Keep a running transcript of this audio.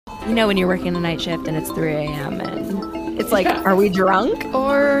You know when you're working a night shift and it's 3 a.m. and it's like, Yeah. are we drunk?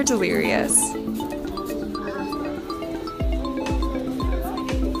 Or delirious.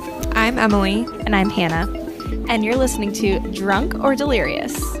 I'm Emily, And I'm Hannah. And you're listening to Drunk or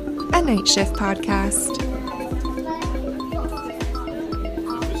Delirious. a night shift podcast.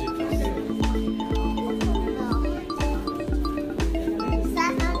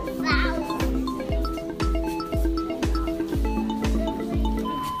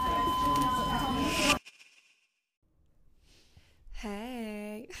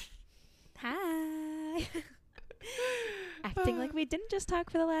 Hey. Hi. Acting like we didn't just talk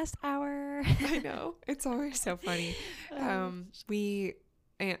for the last hour. I know. It's always so funny. We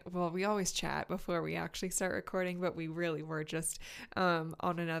always chat before we actually start recording, but we really were just on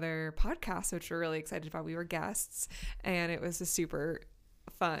another podcast, which we're really excited about. We were guests, and it was a super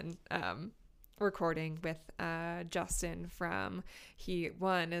fun recording with Justin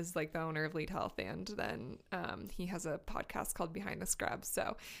one is like the owner of Lead Health, and then he has a podcast called Behind the Scrubs.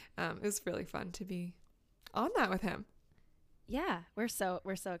 So it was really fun to be on that with him. Yeah, we're so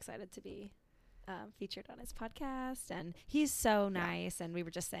excited to be featured on his podcast, and he's so nice. And we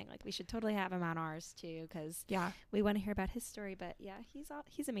were just saying like we should totally have him on ours too, because we want to hear about his story. But yeah,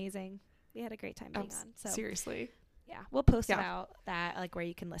 he's amazing. We had a great time being on. So seriously. Yeah, we'll post about that, like where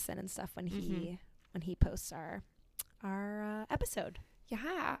you can listen and stuff when he posts our episode.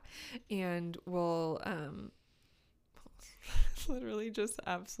 Yeah, and we'll literally just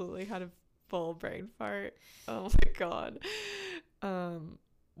absolutely had a full brain fart. Oh my god.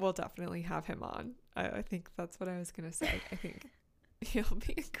 We'll definitely have him on. I think that's what I was gonna say. I think he'll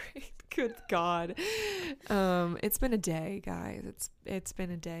be a great. Good God. It's been a day, guys. It's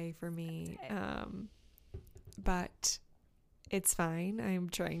been a day for me. But it's fine. I'm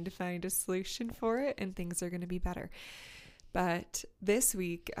trying to find a solution for it, and things are going to be better. But this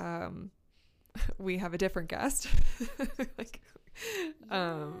week, we have a different guest.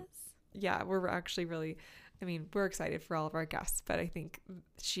 Yeah, we're actually really, we're excited for all of our guests, but I think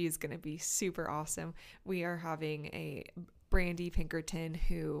she's going to be super awesome. We are having a Brandy Pinkerton,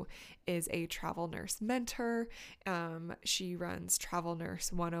 who is a travel nurse mentor. She runs Travel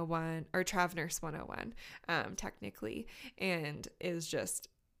Nurse 101 or Trav Nurse 101, technically, and is just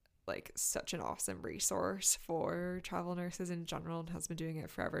like such an awesome resource for travel nurses in general and has been doing it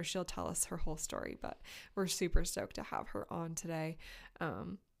forever. She'll tell us her whole story, but we're super stoked to have her on today,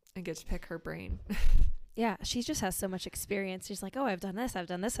 and get to pick her brain. Yeah, she just has so much experience. She's like, oh, I've done this.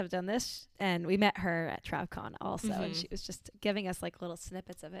 And we met her at TravCon also, and she was just giving us like little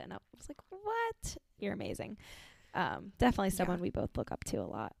snippets of it. And I was like, what? You're amazing. Definitely someone we both look up to a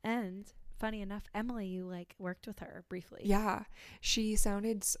lot. And funny enough, Emily, you like worked with her briefly. Yeah, she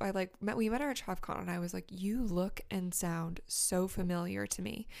sounded, we met her at TravCon, and I was like, you look and sound so familiar to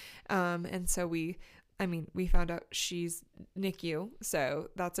me. And so we found out she's NICU, so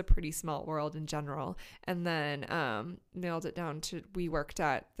that's a pretty small world in general. And then nailed it down to we worked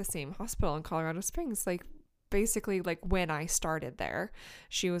at the same hospital in Colorado Springs. Like basically like when I started there,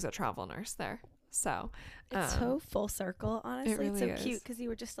 she was a travel nurse there. So it's so full circle, honestly. It really it's so is. cute because you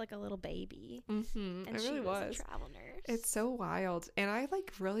were just like a little baby. And it really was a travel nurse. It's so wild. And I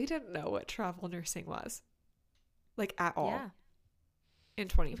like really didn't know what travel nursing was, like at all. Yeah. In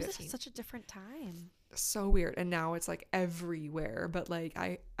 2015. It was such a different time. So weird. And now it's like everywhere, but like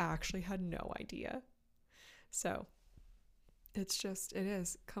I actually had no idea. So it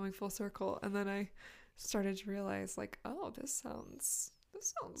is coming full circle. And then I started to realize like, oh, this sounds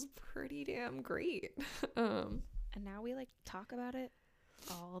pretty damn great. And now we like talk about it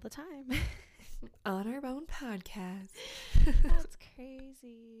all the time on our own podcast. That's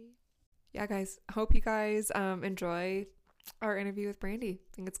crazy. Yeah, guys, hope you guys enjoy our interview with Brandy.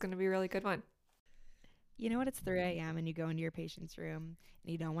 I think it's going to be a really good one. You know what? It's 3 a.m. and you go into your patient's room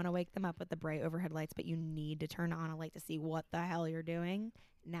and you don't want to wake them up with the bright overhead lights, but you need to turn on a light to see what the hell you're doing.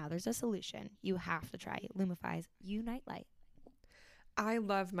 Now there's a solution. You have to try Lumify's U-Night Light. I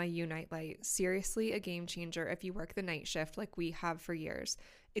love my U-Night Light. Seriously, a game changer if you work the night shift like we have for years.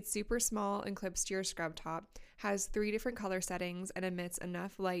 It's super small and clips to your scrub top, has 3 different color settings, and emits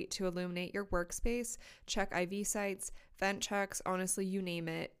enough light to illuminate your workspace, check IV sites, vent checks, honestly, you name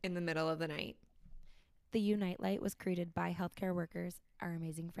it, in the middle of the night. The U-Night Light was created by healthcare workers, our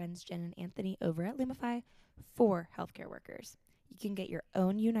amazing friends Jen and Anthony over at Lumify, for healthcare workers. You can get your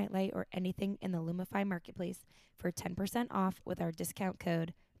own U-Night Light or anything in the Lumify marketplace for 10% off with our discount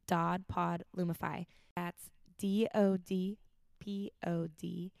code DODPODLumify. That's DODPODLUMIFY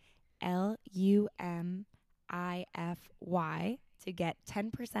to get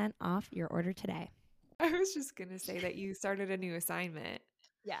 10% off your order today. I was just going to say that you started a new assignment.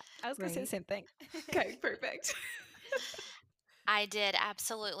 Yeah, I was gonna say the right? same thing. Okay, perfect. I did,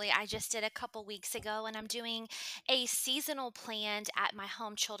 absolutely. I just did a couple weeks ago, and I'm doing a seasonal planned at my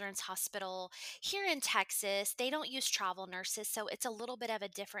home children's hospital here in Texas. They don't use travel nurses, so it's a little bit of a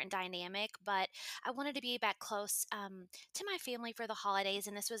different dynamic, but I wanted to be back close to my family for the holidays,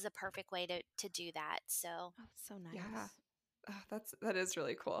 and this was the perfect way to do that. So, Oh, so Yeah. nice. That is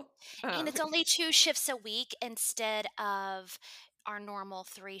really cool. and Um, it's only 2 shifts a week instead of our normal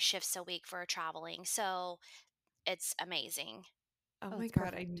 3 shifts a week for traveling. So, it's amazing. oh Oh, my it's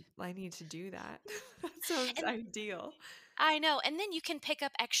god, perfect. I need to do that. That sounds And ideal. I know, and then you can pick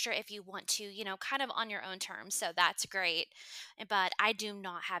up extra if you want to, kind of on your own terms, so that's great. But I do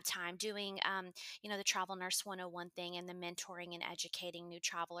not have time doing, the Travel Nurse 101 thing and the mentoring and educating new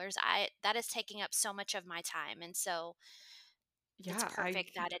travelers. I That is taking up so much of my time, and so it's Yeah, I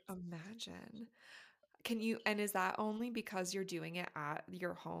perfect can that it's imagine. And is that only because you're doing it at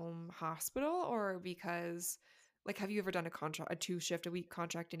your home hospital or because like have you ever done a 2 shift a week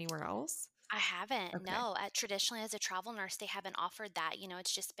contract anywhere else? I haven't, Okay. no. Traditionally, as a travel nurse, they haven't offered that.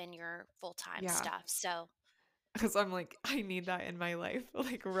 It's just been your full-time Yeah. stuff. So, Because I'm like, I need that in my life,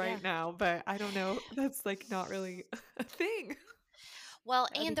 like Yeah, right now, but I don't know. That's like not really a thing. well,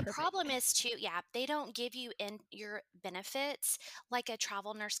 that would be and the perfect. problem is too, yeah, they don't give you in your benefits like a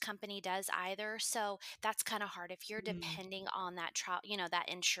travel nurse company does either. So that's kind of hard if you're Mm. depending on that that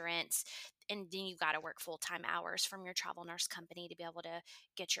insurance, and then you got to work full-time hours from your travel nurse company to be able to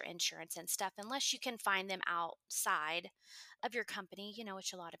get your insurance and stuff, unless you can find them outside of your company,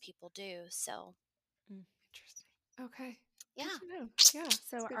 which a lot of people do. So, Mm. Interesting. Okay. Good yeah, to know. Yeah, that's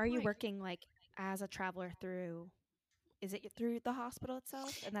So, a good are you point. working like as a traveler through? Is it through the hospital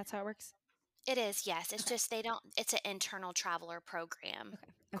itself, and that's how it works? it is. Yes, it's Okay. just they don't. It's an internal traveler program.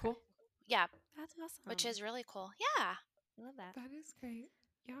 Okay. Okay. Cool. Yeah, That's which awesome. is really cool. Yeah. I love that. That is great.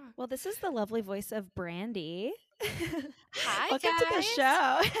 Yeah. Well, this is the lovely voice of Brandy. Hi, Welcome to the guys.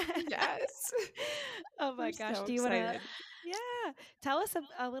 show. Yes. Oh my We're gosh. so Do you want to, excited. yeah, tell us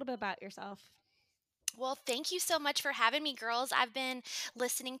a little bit about yourself? Well, thank you so much for having me, girls. I've been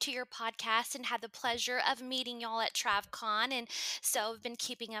listening to your podcast and had the pleasure of meeting y'all at TravCon, and so I've been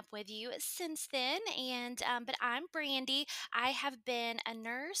keeping up with you since then. And but I'm Brandy. I have been a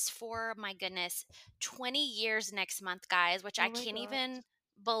nurse for my goodness, 20 years next month, guys, which I Oh my can't gosh. even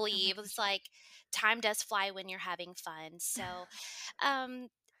Oh my believe. It's gosh. like time does fly when you're having fun. So, um,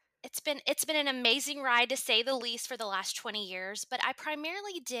 it's been an amazing ride to say the least for the last 20 years, but I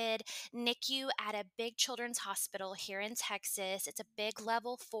primarily did NICU at a big children's hospital here in Texas. It's a big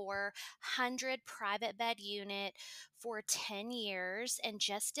level 4 100 private bed unit for 10 years, and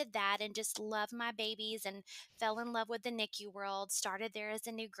just did that and just loved my babies and fell in love with the NICU world. Started there as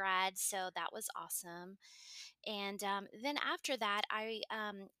a new grad, so that was awesome. And then after that, I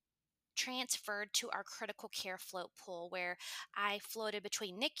transferred to our critical care float pool where I floated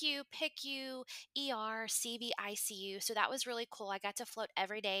between NICU, PICU, ER, CV, ICU. So that was really cool. I got to float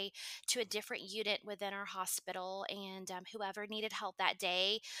every day to a different unit within our hospital, and whoever needed help that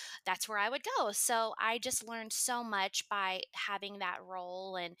day, that's where I would go. So I just learned so much by having that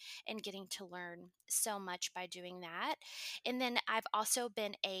role, and getting to learn so much by doing that. And then I've also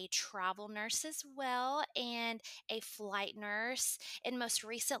been a travel nurse as well, and a flight nurse, and most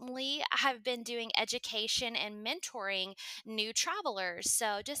recently, I've been doing education and mentoring new travelers.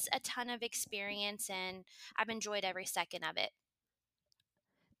 So just a ton of experience, and I've enjoyed every second of it.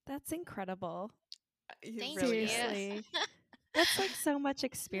 That's incredible. It Thank really you. is. Seriously. That's like so much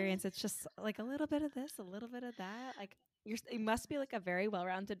experience. It's just like a little bit of this, a little bit of that. Like you must be like a very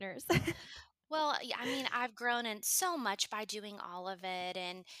well-rounded nurse. Well, yeah, I mean, I've grown in so much by doing all of it,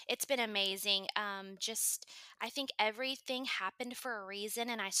 and it's been amazing. I think everything happened for a reason,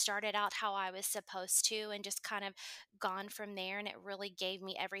 and I started out how I was supposed to, and just kind of gone from there. And it really gave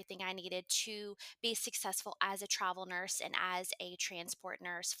me everything I needed to be successful as a travel nurse and as a transport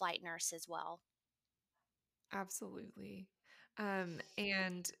nurse, flight nurse as well. Absolutely.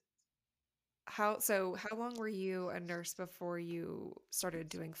 And how long were you a nurse before you started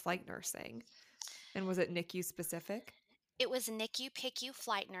doing flight nursing? And was it NICU specific? It was NICU PICU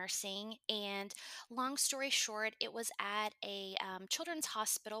flight nursing, and long story short, it was at a children's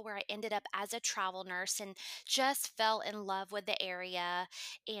hospital where I ended up as a travel nurse and just fell in love with the area,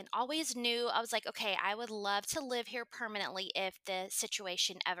 and always knew I was like, okay, I would love to live here permanently if the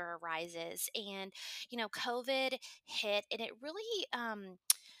situation ever arises. And COVID hit, and it really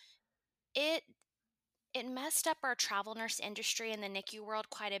it it messed up our travel nurse industry in the NICU world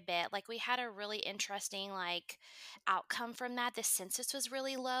quite a bit. Like we had a really interesting like outcome from that. The census was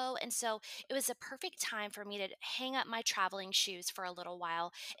really low, and so it was a perfect time for me to hang up my traveling shoes for a little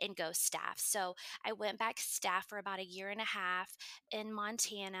while and go staff. So I went back staff for about a year and a half in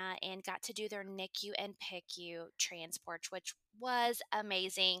Montana and got to do their NICU and PICU transports, which was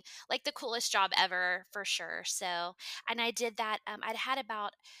amazing. Like the coolest job ever for sure. So, and I did that. I'd had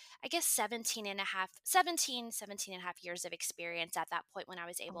about I guess 17 and a half years of experience at that point when I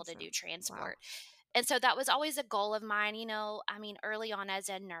was able to do Awesome. Wow. transport. And so that was always a goal of mine, you know. I mean, early on as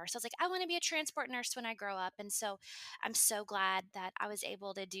a nurse, I was like, I want to be a transport nurse when I grow up. And so I'm so glad that I was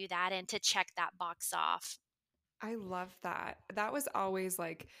able to do that and to check that box off. I love that. That was always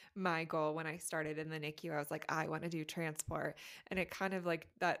like my goal when I started in the NICU. I was like, I want to do transport. And it kind of like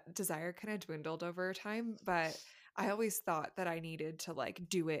that desire kind of dwindled over time. But I always thought that I needed to like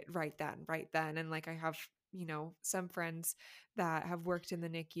do it right then, right then. And like I have, some friends that have worked in the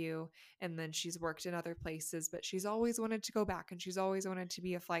NICU and then she's worked in other places, but she's always wanted to go back and she's always wanted to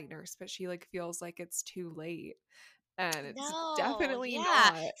be a flight nurse, but she like feels like it's too late. And it's No, definitely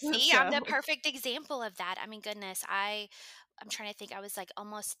yeah. not. See, I'm the So, perfect example of that. I mean, goodness, I'm trying to think. I was like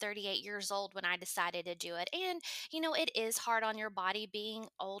almost 38 years old when I decided to do it. And, you know, it is hard on your body being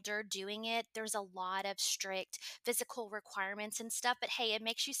older doing it. There's a lot of strict physical requirements and stuff, but hey, it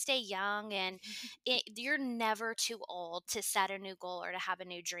makes you stay young and you're never too old to set a new goal or to have a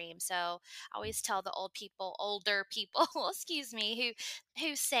new dream. So I always tell the older people, excuse me,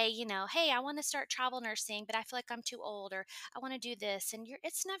 who say, you know, hey, I want to start travel nursing, but I feel like I'm too old or I want to do this. And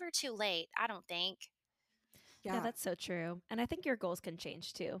it's never too late, I don't think. Yeah, yeah. that's so true. And I think your goals can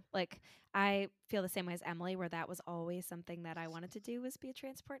change too. Like I feel the same way as Emily where that was always something that I wanted to do was be a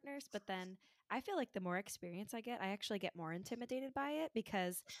transport nurse, but then I feel like the more experience I get, I actually get more intimidated by it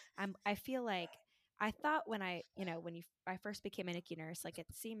because I feel like I thought when I first became a NICU nurse, like it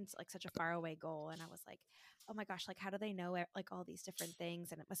seemed like such a far away goal and I was like, "Oh my gosh, like how do they know like all these different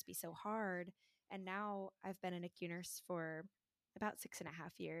things and it must be so hard." And now I've been a NICU nurse for about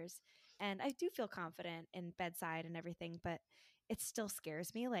 6.5 years and I do feel confident in bedside and everything, but it still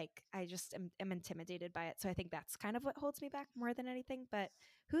scares me. Like I just am intimidated by it. So I think that's kind of what holds me back more than anything. But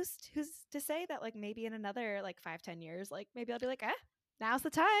who's to say that like maybe in another like 5-10 years, like maybe I'll be like, now's the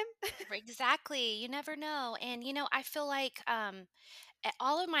time. Exactly. You never know. And, you know, I feel like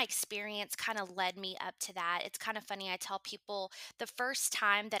all of my experience kind of led me up to that. It's kind of funny. I tell people the first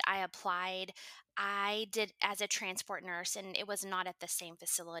time that I applied, I did as a transport nurse, and it was not at the same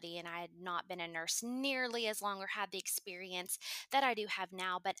facility. And I had not been a nurse nearly as long or had the experience that I do have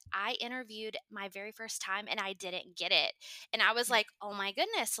now. But I interviewed my very first time and I didn't get it. And I was Yeah. like, oh my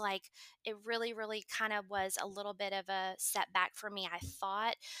goodness, like it really, really kind of was a little bit of a setback for me, I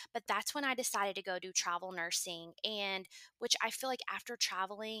thought. But that's when I decided to go do travel nursing. And which I feel like after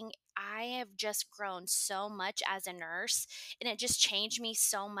traveling, I have just grown so much as a nurse and it just changed me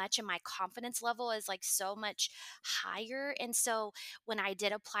so much and my confidence level is like so much higher. And so when I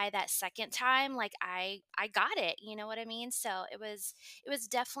did apply that second time, like I got it, you know what I mean? So it was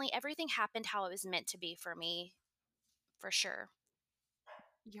definitely everything happened how it was meant to be for me, for sure.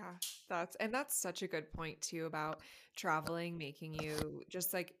 Yeah, that's such a good point too about traveling making you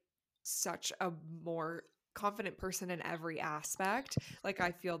just like such a more confident person in every aspect. Like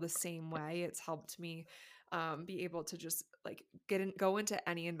I feel the same way. It's helped me be able to just like go into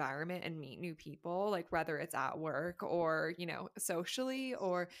any environment and meet new people, like whether it's at work or, socially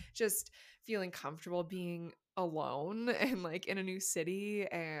or just feeling comfortable being alone and like in a new city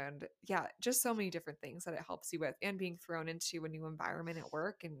and yeah, just so many different things that it helps you with and being thrown into a new environment at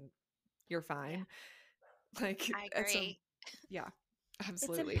work and you're Yeah, fine. Like I it's a agree. yeah,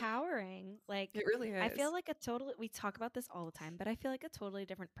 It's absolutely. empowering. Like It really I feel is. like we talk about this all the time, but I feel like a totally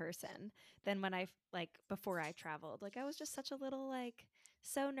different person than when like before I traveled. Like I was just such a little like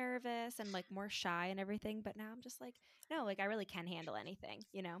so nervous and like more shy and everything, but now I'm just like no, like I really can handle anything.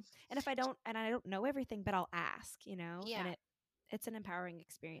 And if I don't know everything, but I'll ask, and Yeah, it's an empowering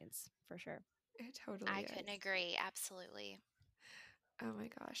experience for sure. It totally I couldn't is. agree. Absolutely. Oh my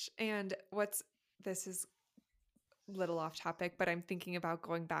gosh. And this is little off topic, but I'm thinking about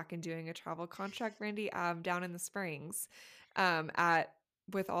going back and doing a travel contract, Randy, down in the Springs, at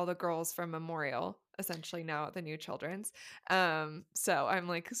with all the girls from Memorial. essentially now at the new children's. So I'm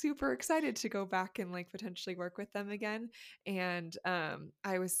like super excited to go back and like potentially work with them again. And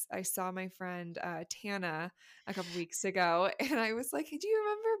I saw my friend Tana a couple weeks ago, and I was like, "Do you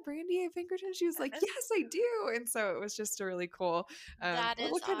remember Brandy at Pinkerton?" She was like, "Yes, I do." And so it was just a really cool That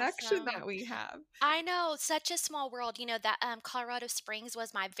little is connection awesome. that we have. I know, such a small world. You know that Colorado Springs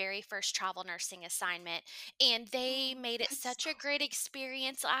was my very first travel nursing assignment, and they Oh, made it that's such so a great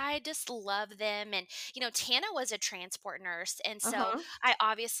experience. I just love them, and Tana was a transport nurse, and so uh-huh. I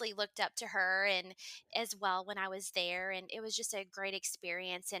obviously looked up to her and as well when I was there, and it was just a great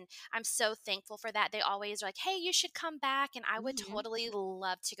experience. And I'm so thankful for that. They always were like, "Hey, you should come back," and I would Hmm. totally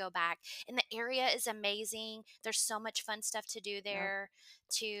love to go back. And the area is amazing. There's so much fun stuff to do Yep. there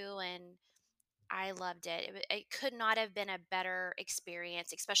too, and I loved it. It could not have been a better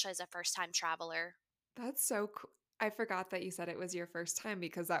experience, especially as a first time traveler. That's so cool. I forgot that you said it was your first time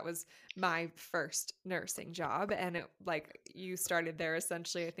because that was my first nursing job. And it like you started there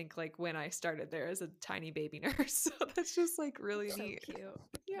essentially, I think like when I started there as a tiny baby nurse. So that's just like really That's so neat. cute.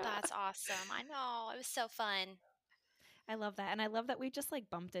 Yeah. That's awesome. I know. It was so fun. I love that. And I love that we just like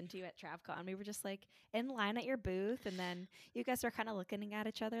bumped into you at TravCon. We were just like in line at your booth, and then you guys were kind of looking at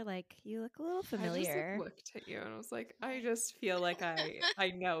each other like, you look a little I just like familiar. looked at you and I was like, I just feel like I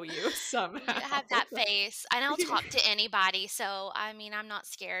know you You somehow. have that face, and I'll Yeah. talk to anybody. So, I mean, I'm not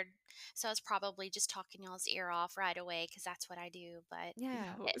scared. So, I was probably just talking y'all's ear off right away because that's what I do. But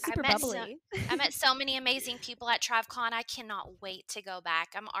Yeah. No, I Super met so. bubbly. I met so many amazing people at TravCon. I cannot wait to go back.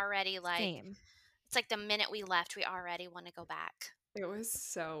 I'm already like, Same. it's like the minute we left, we already want to go back. it was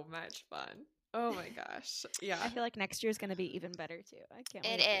so much fun. Oh my gosh. I Yeah. feel like next year's going to be even better too. I can't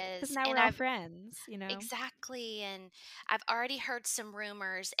It wait. Because is. now And we're all I've friends, you know? exactly. And I've already heard some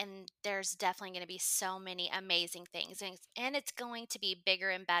rumors, and there's definitely going to be so many amazing things. And it's going to be bigger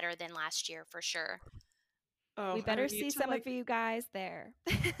and better than last year for sure. We Oh, I better need see to some of like you guys there.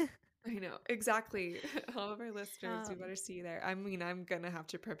 I know, exactly. All of our listeners, we um, better see there. I mean, I'm gonna have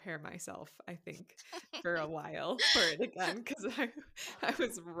to prepare myself, I think, for a while for it again because I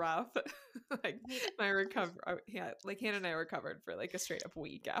was rough. Like Need my recover, yeah, like Hannah and I recovered for like a straight up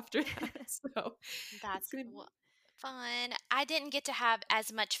week after that. So it's That's gonna, fun. I didn't get to have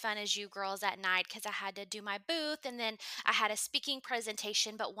as much fun as you girls at night because I had to do my booth and then I had a speaking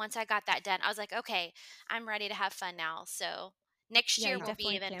presentation. But once I got that done, I was like, okay, I'm ready to have fun now. So next yeah, year you will be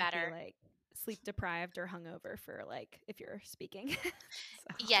definitely even can't be better. like sleep deprived or hungover for like if you're speaking.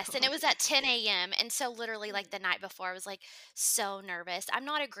 So, Yes, and it oh, was at 10 a.m. And so, literally, like the night before, I was like so nervous. I'm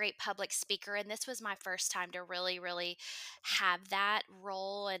not a great public speaker, and this was my first time to really, really have that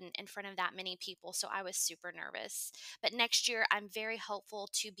role in front of that many people. So, I was super nervous. But next year, I'm very hopeful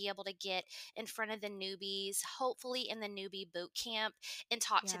to be able to get in front of the newbies, hopefully in the newbie boot camp, and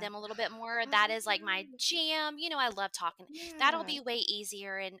talk to yeah. them a little bit more. That is like my fun. jam. I love talking. That'll Yeah. be way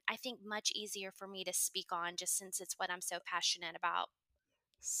easier, and I think much easier for me to speak on just since it's what I'm so passionate about.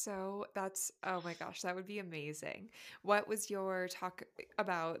 So that's, oh my gosh, that would be amazing. What was your talk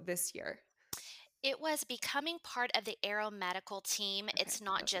about this year? It was becoming part of the aeromedical team. It's Okay.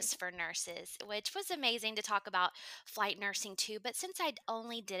 not Okay. just for nurses, which was amazing to talk about flight nursing too. But since I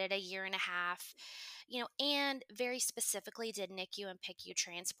only did it a year and a half, and very specifically did NICU and PICU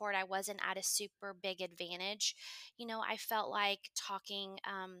transport, I wasn't at a super big advantage. I felt like talking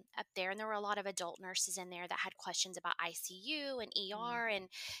up there, and there were a lot of adult nurses in there that had questions about ICU and Mm. ER and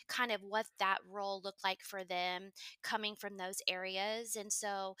kind of what that role looked like for them coming from those areas. And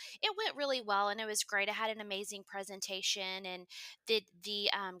so, it went really well and it was great. I had an amazing presentation, and the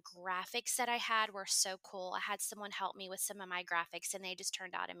graphics that I had were so cool. I had someone help me with some of my graphics, and they just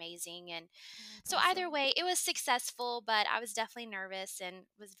turned out amazing. And Oh, that's so either awesome. way, it was successful, but I was definitely nervous and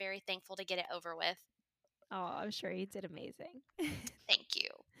was very thankful to get it over with. Oh, I'm sure you did amazing. Thank you.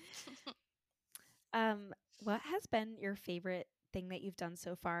 What has been your favorite thing that you've done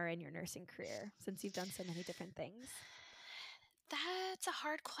so far in your nursing career since you've done so many different things? That's a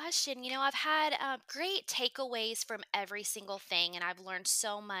hard question. I've had great takeaways from every single thing, and I've learned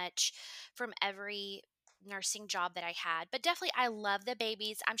so much from every nursing job that I had. But definitely, I love the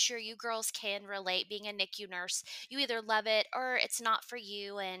babies. I'm sure you girls can relate being a NICU nurse. You either love it or it's not for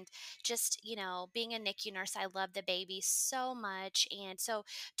you. And just, being a NICU nurse, I love the babies so much. And so,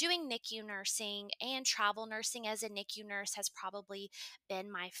 doing NICU nursing and travel nursing as a NICU nurse has probably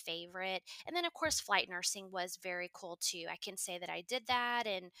been my favorite. And then, of course, flight nursing was very cool too. I can say that I did that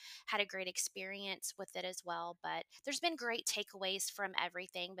and had a great experience with it as well. But there's been great takeaways from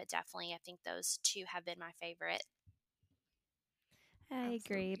everything. But definitely, I think those two have been my favorite. I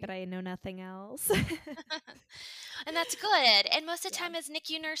agree, but Absolutely. I know nothing else. And that's good. And most of the Yeah. time as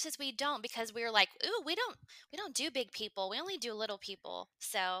NICU nurses we don't because we're like, "Ooh, we don't do big people. We only do little people."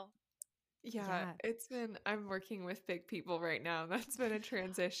 So, Yeah, Yeah. I'm working with big people right now. That's been a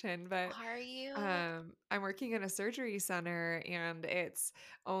transition, but are you? I'm working in a surgery center and it's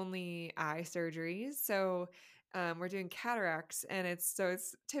only eye surgeries. So we're doing cataracts and it's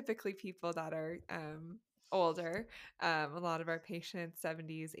typically people that are older. A lot of our patients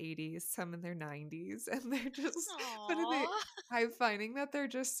 70s, 80s, some in their 90s, and they're just but Aw. I'm finding that they're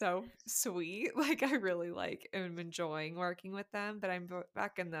just so sweet. Like I really like am enjoying working with them, but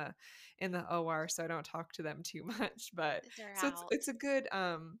back in the OR, so I don't talk to them too much. But They're so it's out. a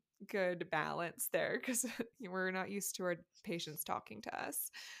good balance there because we're not used to our patients talking to us.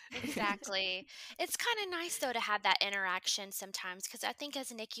 And Exactly. It's kind of nice though to have that interaction sometimes because I think as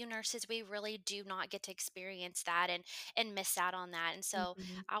NICU nurses we really do not get to experience that and miss out on that. And so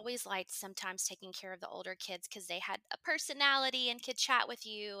Mhm. I always liked sometimes taking care of the older kids because they had a personality and could chat with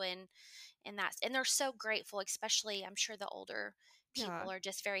you and they're so grateful, especially I'm sure the older Yeah. people are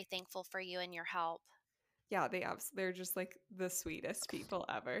just very thankful for you and your help. Yeah, they're just like the sweetest people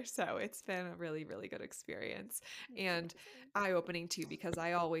ever. So it's been a really, really good experience That's and amazing. eye-opening too, because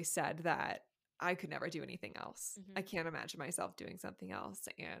I always said that I could never do anything else. I Hmm. can't imagine myself doing something else.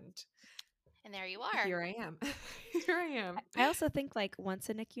 And And there you are. here I am. Here I am. I also think like once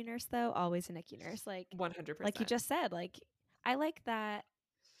a NICU nurse though, always a NICU nurse. Like you 100%. just said, like I like that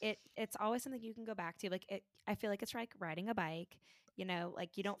it's always something you can go back to. Like I feel like it's like riding a bike,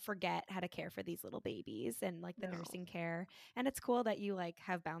 like you don't forget how to care for these little babies and like the No. nursing care. And it's cool that you like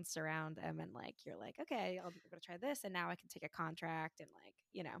have bounced around them and like you're like, okay, I'm gonna try this and now I can take a contract and like,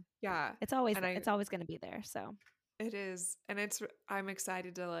 Yeah. And it's always gonna be there. So it is. And I'm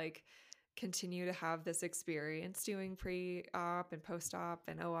excited to like continue to have this experience doing pre-op and post-op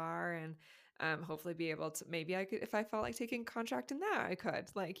and OR and hopefully be able to maybe I could if I felt like taking contract in that I could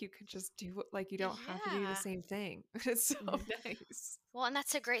like you could just like you don't have to do the Yeah. same thing. It's so mhm. nice. Well, and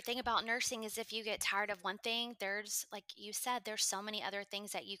that's a great thing about nursing is if you get tired of one thing, there's like you said, there's so many other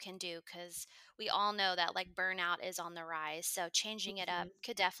things that you can do because we all know that like burnout is on the rise. So changing it up Mhm.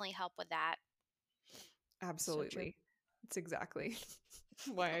 could definitely help with that. So true. Absolutely. It's exactly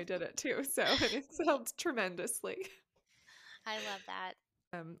why I did it too. So and it's helped tremendously. I love that.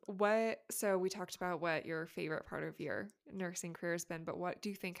 So we talked about what your favorite part of your nursing career has been, but what do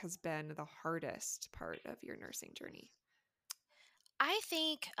you think has been the hardest part of your nursing journey? I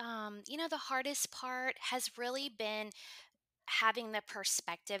think, the hardest part has really been having the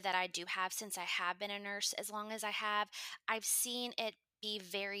perspective that I do have since I have been a nurse as long as I have. I've seen it be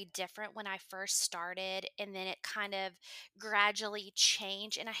very different when I first started and then it kind of gradually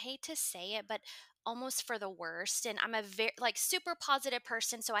changed and I hate to say it but almost for the worst and I'm a very like super positive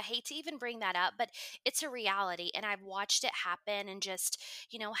person so I hate to even bring that up but it's a reality and I've watched it happen and just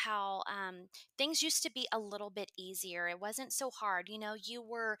how things used to be a little bit easier. It wasn't so hard. You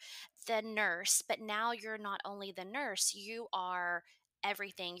were the nurse, but now you're not only the nurse, you are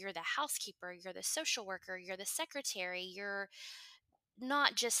everything. You're the housekeeper, you're the social worker, you're the secretary, you're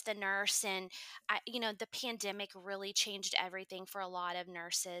not just the nurse. And the pandemic really changed everything for a lot of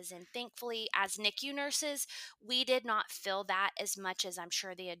nurses, and thankfully as NICU nurses we did not feel that as much as I'm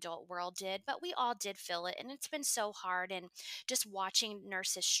sure the adult world did, but we all did feel it, and it's been so hard. And just watching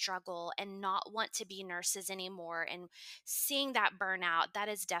nurses struggle and not want to be nurses anymore and seeing that burnout, that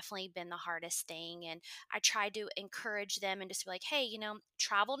has definitely been the hardest thing. And I try to encourage them and just be like, hey,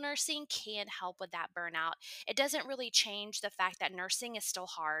 travel nursing can help with that burnout. It doesn't really change the fact that nursing is still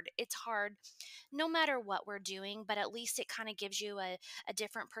hard. It's hard no matter what we're doing, but at least it kind of gives you a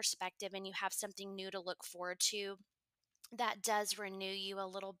different perspective and you have something new to look forward to that does renew you a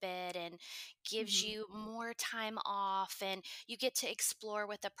little bit and gives Mhm. you more time off and you get to explore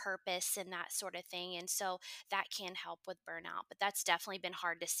with a purpose and that sort of thing. And so that can help with burnout, but that's definitely been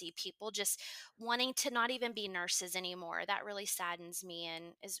hard to see people just wanting to not even be nurses anymore. That really saddens me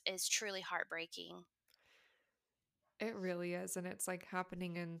and is truly heartbreaking. It really is, and it's, like,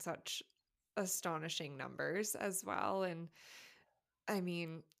 happening in such astonishing numbers as well, and, I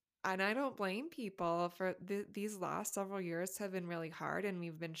mean and I don't blame people for these last several years have been really hard, and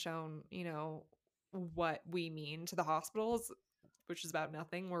we've been shown, what we mean to the hospitals, which is about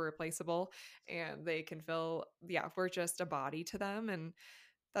nothing, we're replaceable, and they can fill yeah, we're just a body to them, and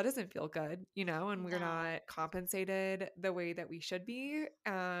that doesn't feel good, and we're No, not compensated the way that we should be,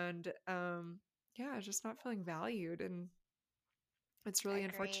 and, yeah, just not feeling valued, and it's I really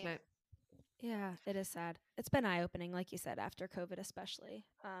agree. unfortunate. Yeah, it is sad. It's been eye opening, like you said, after COVID, especially.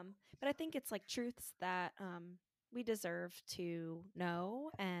 But I think it's like truths that we deserve to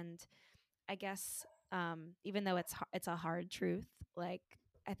know. And I guess even though it's a hard truth, like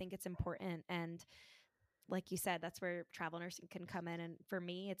I think it's important. And like you said, that's where travel nursing can come in. And for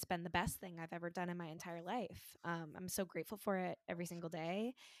me, it's been the best thing I've ever done in my entire life. I'm so grateful for it every single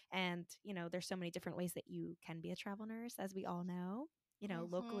day. And, there's so many different ways that you can be a travel nurse, as we all know,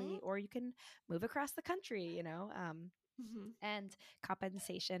 Mm-hmm. locally, or you can move across the country, Hmm. and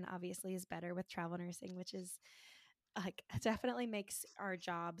compensation obviously is better with travel nursing, which is like definitely makes our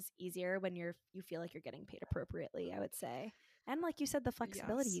jobs easier when you feel like you're getting paid appropriately, I would say. And like you said, the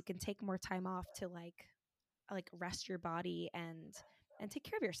flexibility, Yes. you can take more time off to like rest your body and take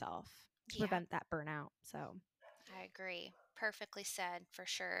care of yourself to Yeah, prevent that burnout. So I agree. Perfectly said, for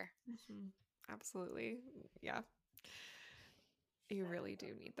sure. Hmm. Absolutely. Yeah. You really do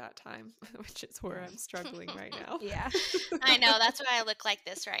need that time, which is where yeah. I'm struggling right now. Yeah. I know. That's why I look like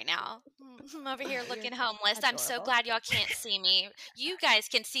this right now. I'm over here You're looking homeless. I'm so adorable. glad y'all can't see me. You guys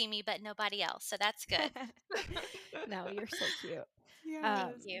can see me, but nobody else. So that's good. No, you're so cute. Thank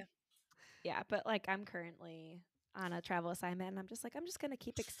Yes. Um you. yeah, but like I'm currently on a travel assignment and I'm just going to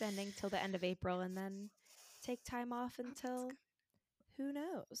keep extending till the end of April and then take time off Oh, that's until who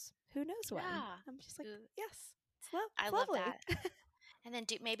knows? Who knows when? Yeah. I'm just like, Ooh, yes. I It's love lovely. that. And then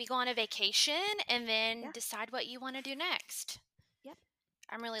maybe go on a vacation and then Yeah. decide what you want to do next. Yep.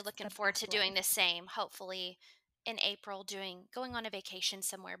 I'm really It's looking the forward to best doing the life. same. Hopefully in April, going on a vacation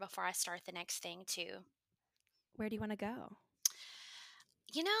somewhere before I start the next thing too. Where do you want to go?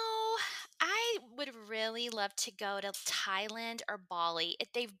 You know, I would really love to go to Thailand or Bali.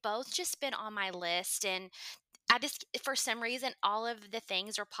 They've both just been on my list, and I just, for some reason, all of the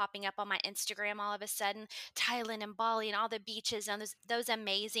things are popping up on my Instagram all of a sudden. Thailand and Bali and all the beaches and those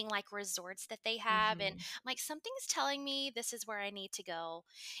amazing like resorts that they have. And Mhm. I'm like, something's telling me this is where I need to go.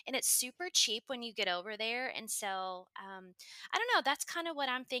 And it's super cheap when you get over there. And so, I don't know. That's kind of what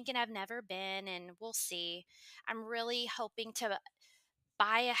I'm thinking. I've never been, and we'll see. I'm really hoping to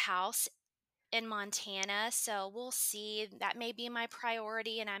buy a house in Montana, so we'll see. That may be my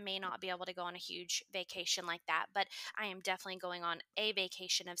priority, and I may not be able to go on a huge vacation like that, but I am definitely going on a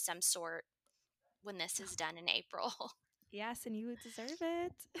vacation of some sort when this is done in April. Yes, and you deserve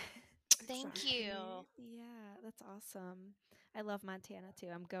it. Thank Exactly. you. Yeah, that's awesome. I love Montana too.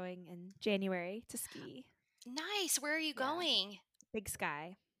 I'm going in January to ski. Nice. Where are you Yeah. going? Big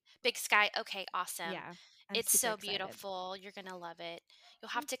Sky. Big Sky. Okay, awesome. Yeah. I'm It's super so excited. beautiful. You're going to love it. You'll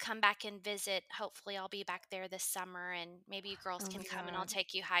have Thank to come back and visit. Hopefully, I'll be back there this summer, and maybe you girls Oh can my come and I'll god.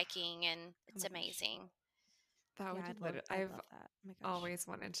 take you hiking, and Oh it's my gosh. amazing. That Yeah, would I'd I've love that. Oh my gosh. always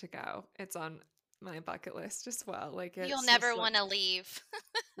wanted to go. It's on my bucket list as well. Like You'll it's never just want to leave.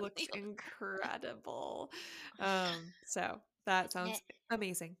 looks You'll- incredible. So that sounds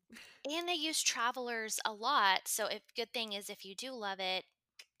amazing. And they use travelers a lot. So if good thing is if you do love it,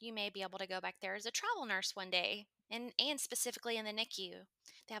 you may be able to go back there as a travel nurse one day. And specifically in the NICU.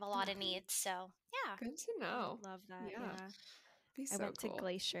 They have a lot of Okay. needs. So yeah. Good to I would know. love that. Yeah. Yeah. Be I so went to cool.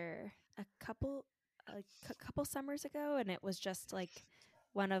 Glacier a couple summers ago and it was just like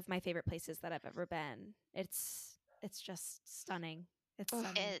one of my favorite places that I've ever been. It's just stunning. It's Oh,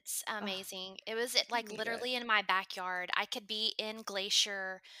 It's oh, amazing. It was I like need it. literally in my backyard. I could be in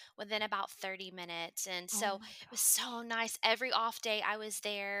Glacier within about 30 minutes. And oh so my it was gosh. so nice. Every off day I was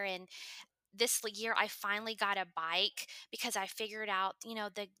there, and this year I finally got a bike because I figured out,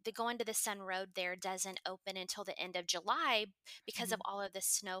 the going to the Sun Road there doesn't open until the end of July because of Mhm. all of the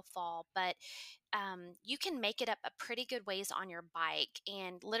snowfall. But you can make it up a pretty good ways on your bike,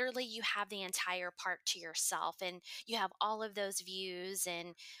 and literally you have the entire park to yourself, and you have all of those views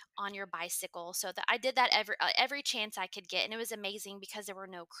and on your bicycle. So that I did that every chance I could get, and it was amazing because there were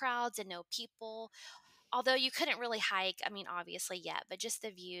no crowds and no people, although you couldn't really hike, I mean, obviously yet, but just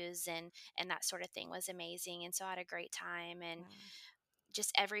the views and that sort of thing was amazing. And so I had a great time, and Wow.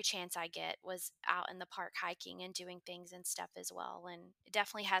 just every chance I get was out in the park hiking and doing things and stuff as well. And it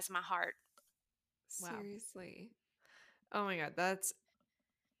definitely has my heart. Wow. Seriously. Oh my God. That's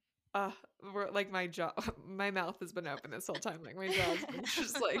uh like my jaw my mouth has been open this whole time. Like my jaw's been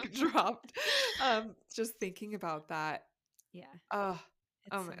just like dropped. Just thinking about that. Yeah. Uh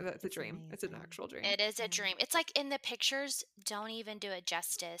oh my, that's a It's dream. It's an amazing. actual dream. It is a Yeah. dream. It's like in the pictures don't even do it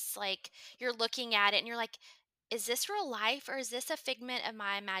justice. Like you're looking at it and you're like, is this real life or is this a figment of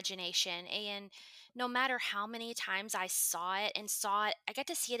my imagination? And no matter how many times I saw it, I got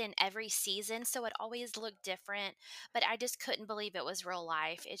to see it in every season. So it always looked different, but I just couldn't believe it was real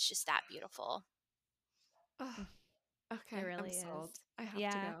life. It's just that beautiful. Oh, Mm, it okay. I'm really sold. is. I have to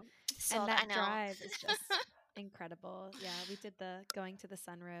Yeah. go. And So I that know. drive is just incredible. Yeah, we did the going to the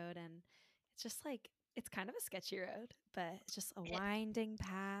Sun Road and it's just like it's kind of a sketchy road, but it's just a It, winding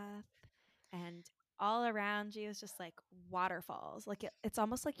path, and all around you is just like waterfalls. Like it's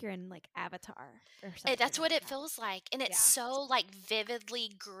almost like you're in like Avatar or something that's what like it that. feels like, and it's Yeah. so, like, vividly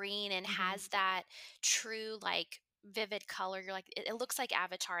green and Hmm. has that true, like, vivid color. You're like it looks like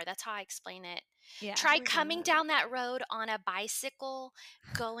Avatar, that's how I explain it. Yeah. Oh Try my coming God. down that road on a bicycle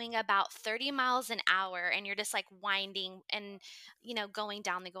going about 30 miles an hour, and you're just, like, winding and, going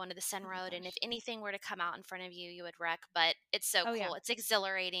to the Sun Oh my Road, and if gosh. anything were to come out in front of you, you would wreck, but it's so Oh yeah. cool. It's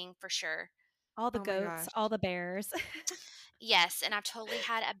exhilarating for sure. All the Oh my goats, gosh. all the bears. Yes, and I've totally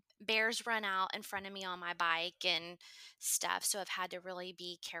had bears run out in front of me on my bike and stuff, so I've had to really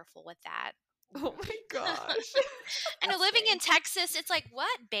be careful with that. Oh my gosh. I know That's living in scary. Texas, it's like,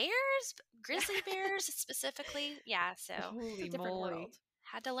 what? Bears? Grizzly bears specifically? Yeah, so It's a Holy different moly. world.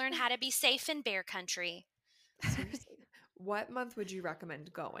 had to learn how to be safe in bear country. Seriously. What month would you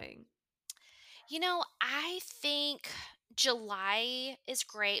recommend going? I think July is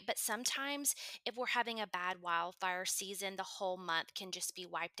great, but sometimes if we're having a bad wildfire season, the whole month can just be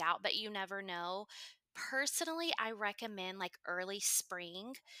wiped out, but you never know. Personally, I recommend like early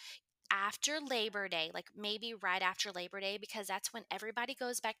spring after Labor Day, like maybe right after Labor Day, because that's when everybody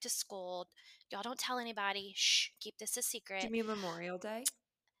goes back to school. Y'all don't tell anybody. Shh, keep this a Do you secret. mean Memorial Day?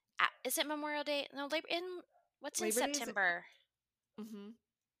 Is it Memorial Day? No, what's in Labor Day is. September? Hmm.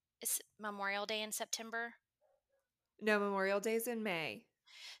 Is Memorial Day in September? No, Memorial Day's in May.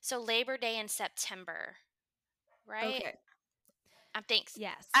 So Labor Day in September, right? Okay, I think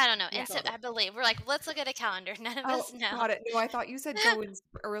Yes. I don't know. Yeah. got I it. believe we're like, let's look at a calendar. None of Oh, us know. got it. No, I thought you said go in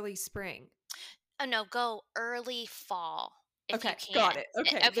early spring. Oh no, go early fall if you Okay, can. got it.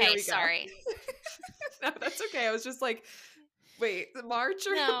 Okay, there Okay, we go. sorry. No, that's okay. I was just like, wait, March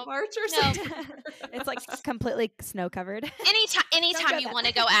or No, March or no. It's like September? completely snow covered. Don't Anytime go you then. want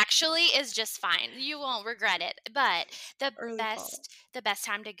to go actually is just fine. You won't regret it. But the Early fall. best the best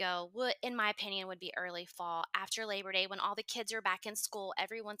time to go would in my opinion would be early fall after Labor Day when all the kids are back in school,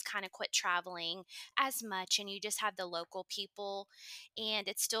 everyone's kind of quit traveling as much and you just have the local people and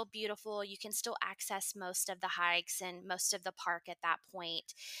it's still beautiful. You can still access most of the hikes and most of the park at that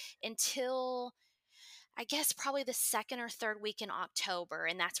point until I guess probably the second or third week in October,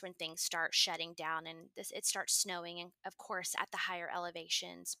 and that's when things start shutting down and it starts snowing, and of course at the higher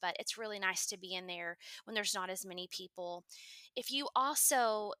elevations. But it's really nice to be in there when there's not as many people. If you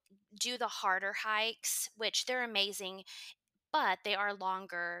also do the harder hikes, which they're amazing, but they are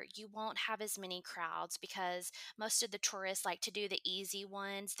longer. You won't have as many crowds because most of the tourists like to do the easy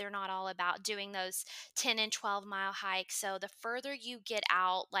ones. They're not all about doing those 10 and 12-mile hikes. So the further you get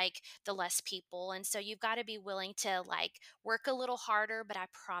out, like the less people. And so you've got to be willing to like work a little harder, but I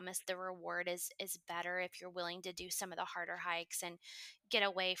promise the reward is better if you're willing to do some of the harder hikes and get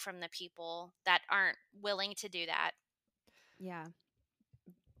away from the people that aren't willing to do that. Yeah.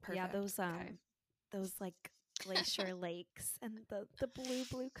 Yeah, Perfect. Okay. those like glacier lakes and the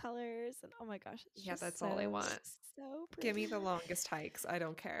blue colors, and oh my gosh, it's Yeah, just that's all I so want. so Give me the pretty. longest hikes. I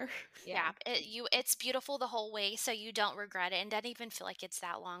don't care. Yeah. Yeah, it's beautiful the whole way, so you don't regret it, and doesn't even feel like it's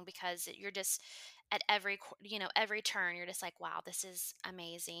that long because you're just at every turn, you're just like, wow, this is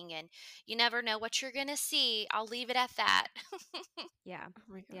amazing, and you never know what you're gonna see. I'll leave it at that. Yeah. Oh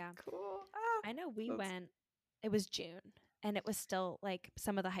my God, Yeah. cool. Ah, I know we that's went, it was June, and it was still like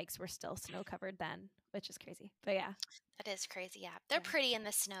some of the hikes were still snow covered then, which is crazy. But yeah. That is crazy. Yeah, they're Yeah. pretty in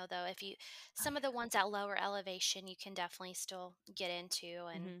the snow though. If you Oh some of the ones at lower elevation, you can definitely still get into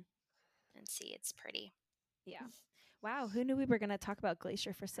yeah. Hmm. and see it's pretty. Yeah. Wow, who knew we were going to talk about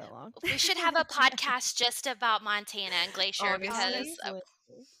Glacier for so long? We should have a podcast just about Montana and Glacier because honestly,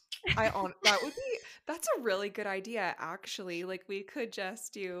 Honestly. that's a really good idea, actually. Like we could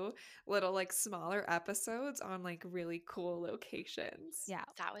just do little like smaller episodes on like really cool locations. Yeah,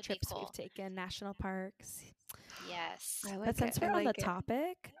 that would be trips we've cool. taken, national parks. Yes. I But like it. since I we're on the like it.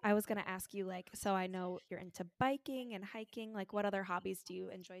 topic, I was going to ask you, like, so I know you're into biking and hiking. Like, what other hobbies do you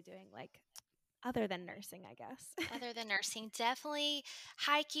enjoy doing, like, other than nursing, I guess? Other than nursing, definitely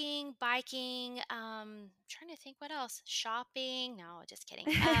hiking, biking, trying to think what else. Shopping. No, just kidding.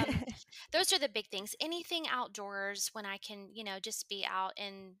 Those are the big things. Anything outdoors when I can, just be out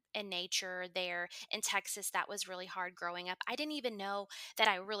in nature there in Texas. That was really hard growing up. I didn't even know that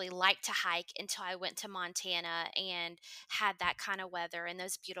I really liked to hike until I went to Montana and had that kind of weather and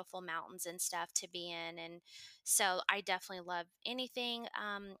those beautiful mountains and stuff to be in. And so I definitely love anything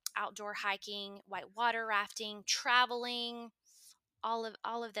outdoor hiking, whitewater rafting, traveling, all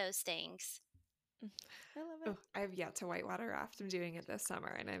of those things. I love Oh, it. I have yet to whitewater raft. I'm doing it this summer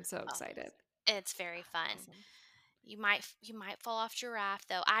and I'm so Oh, excited. it's very fun. Awesome. You might fall off your raft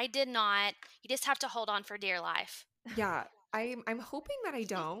though. I did not. You just have to hold on for dear life. Yeah, I'm hoping that I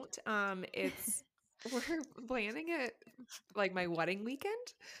don't. It's we're planning it like my wedding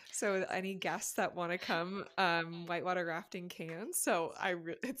weekend. So any guests that want to come, whitewater rafting can. So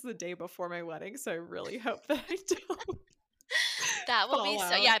it's the day before my wedding, so I really hope that I don't That will be fall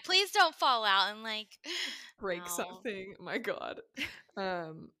so, out, yeah, please don't fall out and like break no. something. My God.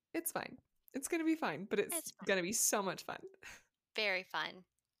 It's fine. It's gonna be fine, but it's It's fine. gonna be so much fun. Very fun.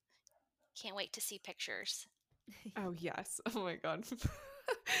 Can't wait to see pictures. Oh yes. Oh my God.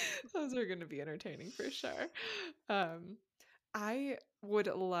 Those are gonna be entertaining for sure. Um, I would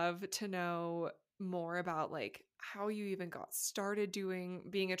love to know more about like how you even got started doing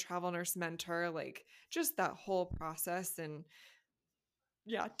being a travel nurse mentor, like just that whole process and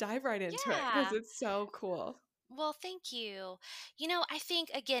yeah, dive right into it because Yeah. it's so cool. Well, thank you. I think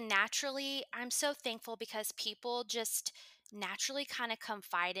again, naturally, I'm so thankful because people just naturally kind of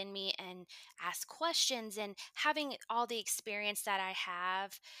confide in me and ask questions. And having all the experience that I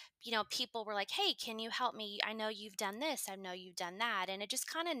have, people were like, hey, can you help me? I know you've done this, I know you've done that. And it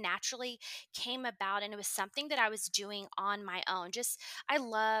just kind of naturally came about. And it was something that I was doing on my own. Just, I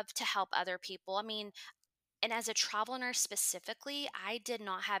love to help other people. I mean, and as a travel nurse specifically, I did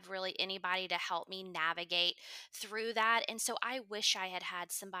not have really anybody to help me navigate through that. And so I wish I had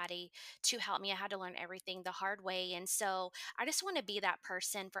had somebody to help me. I had to learn everything the hard way. And so I just want to be that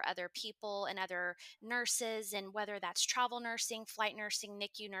person for other people and other nurses. And whether that's travel nursing, flight nursing,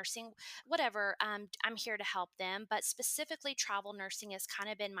 NICU nursing, whatever, I'm here to help them. But specifically, travel nursing has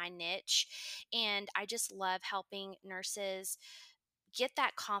kind of been my niche. And I just love helping nurses get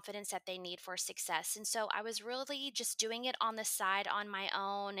that confidence that they need for success. And so I was really just doing it on the side on my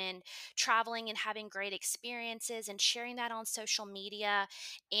own and traveling and having great experiences and sharing that on social media.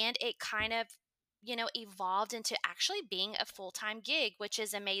 And it kind of evolved into actually being a full-time gig, which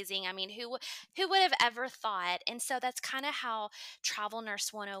is amazing. I mean, who would have ever thought? And so that's kind of how Travel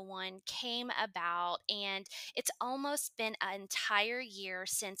Nurse 101 came about. And it's almost been an entire year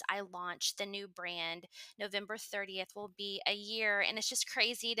since I launched the new brand. November 30th will be a year, and it's just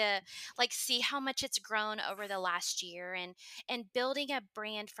crazy to like see how much it's grown over the last year. And building a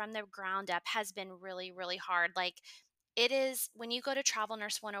brand from the ground up has been really really hard. Like, it is when you go to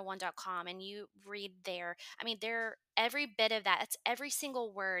travelnurse101.com and you read there, I mean, there every bit of that, it's every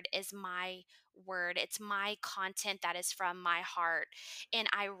single word is my word. It's my content that is from my heart. And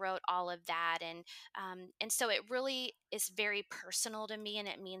I wrote all of that. And so it really is very personal to me and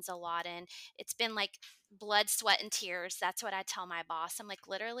it means a lot. And it's been like blood, sweat, and tears. That's what I tell my boss. I'm like,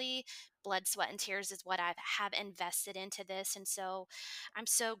 literally, blood, sweat, and tears is what I have invested into this. And so I'm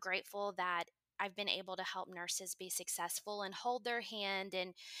so grateful that I've been able to help nurses be successful and hold their hand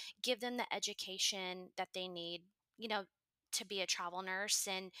and give them the education that they need, you know, to be a travel nurse,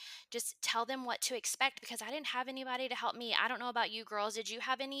 and just tell them what to expect because I didn't have anybody to help me. I don't know about you girls. Did you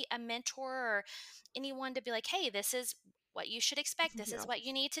have a mentor or anyone to be like, "Hey, this is what you should expect. This is No, what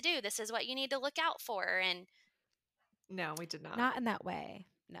you need to do. This is what you need to look out for." And no, we did not. Not in that way.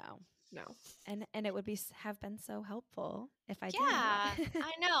 No. No. And it would be have been so helpful if I did. yeah,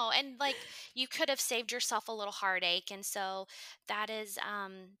 I know. And like, you could have saved yourself a little heartache. And so that is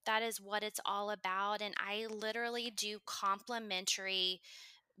what it's all about. And I literally do complimentary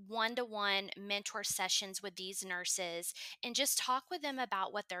one-to-one mentor sessions with these nurses and just talk with them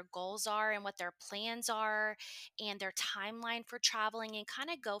about what their goals are and what their plans are and their timeline for traveling, and kind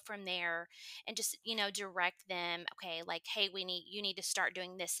of go from there and just direct them. Okay, like, hey, you need to start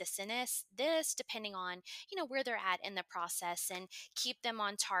doing this and this depending on where they're at in the process, and keep them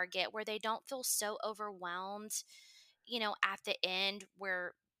on target where they don't feel so overwhelmed at the end,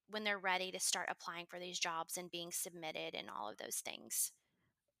 where when they're ready to start applying for these jobs and being submitted and all of those things.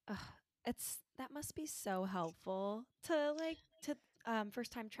 Ugh, it's that must be so helpful to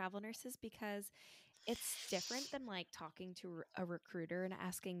first time travel nurses because it's different than like talking to a recruiter and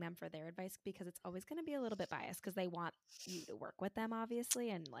asking them for their advice because it's always going to be a little bit biased because they want you to work with them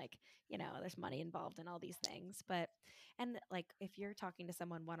obviously, and like there's money involved in all these things. But and like if you're talking to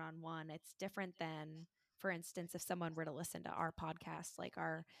someone one on one, it's different than, for instance, if someone were to listen to our podcast, like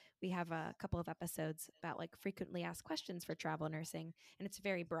we have a couple of episodes about like frequently asked questions for travel nursing, and it's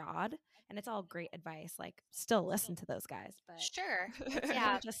very broad and it's all great advice. Like, still listen to those guys, but Sure. it's more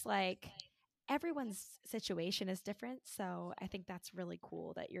Yeah. just like everyone's situation is different. So I think that's really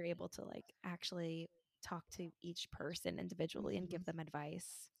cool that you're able to like actually talk to each person individually and Mhm. give them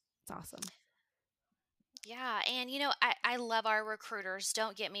advice. It's awesome. Yeah. And, I love our recruiters.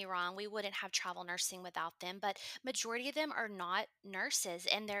 Don't get me wrong. We wouldn't have travel nursing without them, but majority of them are not nurses.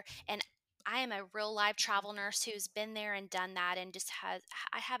 And I am a real live travel nurse who's been there and done that and just has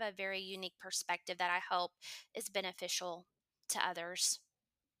I have a very unique perspective that I hope is beneficial to others.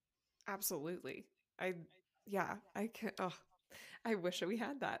 Absolutely. I yeah, I can oh, I wish that we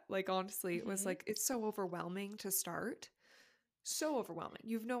had that. Like honestly, it was Hmm. like it's so overwhelming to start. So overwhelming.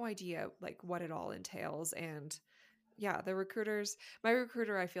 You've no idea like what it all entails. And yeah, the recruiters, my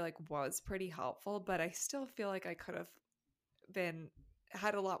recruiter I feel like was pretty helpful, but I still feel like I could have been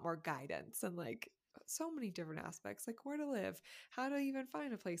had a lot more guidance and like so many different aspects, like where to live, how to even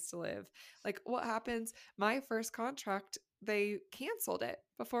find a place to live, like what happens. My first contract, they canceled it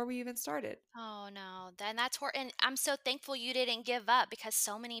before we even started. Oh no, then that's hor and I'm so thankful you didn't give up because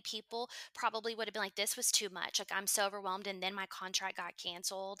so many people probably would have been like, this was too much. Like I'm so overwhelmed and then my contract got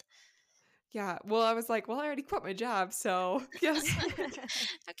canceled. Yeah, well, I was like, well, I already quit my job, so yes,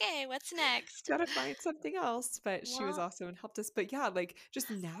 Okay, what's next? gotta find something else. But she was Well, awesome and helped us. But yeah, like just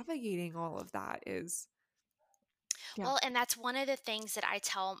navigating all of that is yeah, well, and that's one of the things that I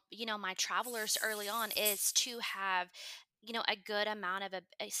tell, my travelers early on is to have, a good amount of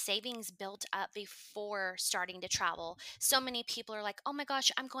a savings built up before starting to travel. So many people are like, "Oh my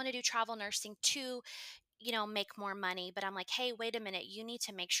gosh, I'm going to do travel nursing too." Make more money. But I'm like, hey, wait a minute. You need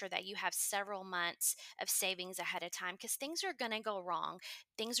to make sure that you have several months of savings ahead of time because things are going to go wrong.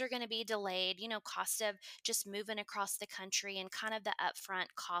 Things are going to be delayed, cost of just moving across the country and kind of the upfront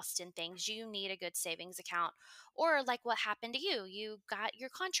cost and things. You need a good savings account. Or like what happened to you, you got your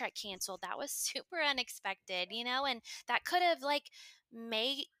contract canceled. That was super unexpected, and that could have like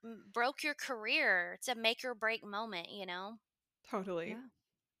broke your career. It's a make or break moment. totally. Yeah.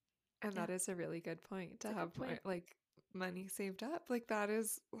 And Yeah. that is a really good point It's to a good have more, point. like money saved up. Like that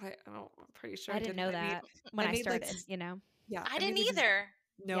is like I don't, I'm pretty sure I I didn't didn't. know that when I I made like started, you know? yeah, I I made didn't like either.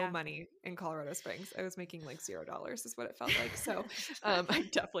 no Yeah. money in Colorado Springs. I was making like $0 is what it felt like. So I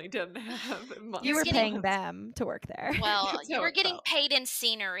definitely didn't have You You were were months getting paying months. them to work there. Well, That's you how were it getting felt. paid in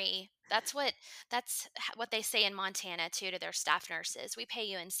scenery. What they say in Montana too to their staff nurses. We pay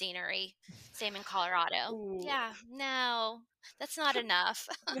you in scenery. Same in Colorado. Ooh. Yeah, no, that's not enough.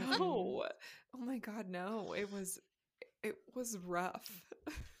 Mm-mm. No. Oh my God, no. It was rough.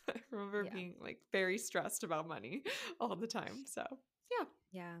 I remember Yeah. being like very stressed about money all the time. So yeah.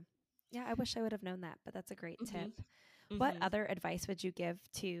 Yeah. Yeah. I wish I would have known that, but that's a great Hmm. tip. What Hmm. other advice would you give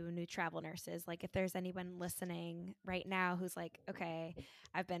to new travel nurses? Like, if there's anyone listening right now who's like, okay,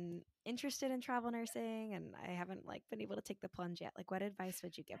 I've been interested in travel nursing and I haven't like been able to take the plunge yet. Like, what advice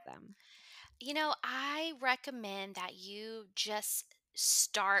would you give them? I recommend that you just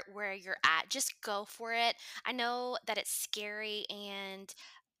start where you're at. Just go for it. I know that it's scary, and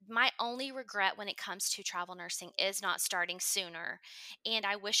my only regret when it comes to travel nursing is not starting sooner. And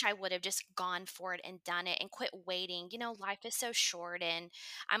I wish I would have just gone for it and done it and quit waiting. Life is so short, and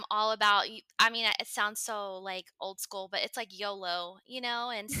I'm all about, I mean, it sounds so like old school, but it's like YOLO.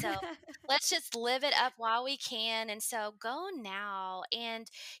 And so let's just live it up while we can. And so go now. And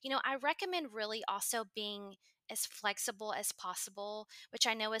I recommend really also being as flexible as possible, which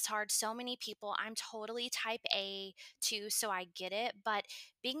I know is hard. So many people, I'm totally type A too, so I get it, but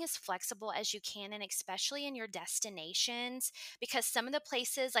being as flexible as you can, and especially in your destinations, because some of the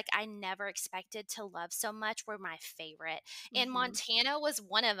places like I never expected to love so much were my favorite. And Hmm. Montana was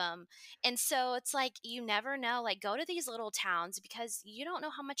one of them. And so it's like, you never know, like go to these little towns because you don't know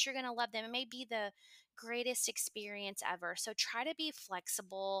how much you're going to love them. It may be the greatest experience ever. So try to be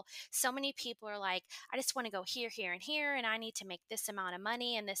flexible. So many people are like, I just want to go here, here, and here, and I need to make this amount of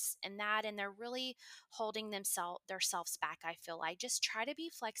money and this and that. And they're really holding themselves back, I feel like. Just try to be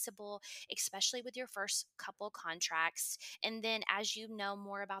flexible, especially with your first couple contracts. And then as you know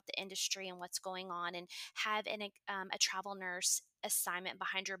more about the industry and what's going on and have a travel nurse assignment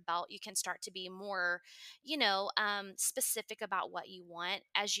behind your belt, you can start to be more specific about what you want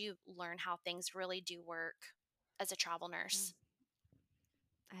as you learn how things really do work as a travel Yeah. nurse.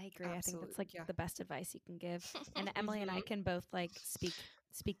 I agree. I think that's Absolutely. like Yeah. the best advice you can give. And Emily and I Hmm. can both like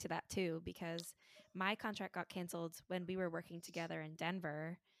speak to that too because my contract got canceled when we were working together in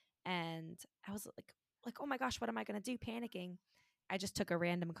Denver and I was like oh my gosh, what am I going to do panicking. I just took a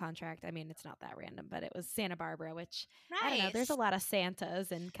random contract. I mean, it's not that random, but it was Santa Barbara, which I don't know, there's a Nice. lot of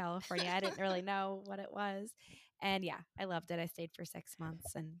Santas in California. I didn't really know what it was. And yeah, I loved it. I stayed for 6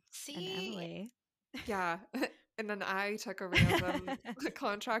 months and See, Emily. Yeah. And then I took a random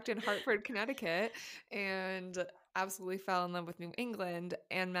contract in Hartford, Connecticut, and absolutely fell in love with New England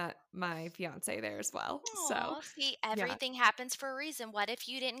and met my fiance there as well. So, oh, see, yeah. everything happens for a reason. What if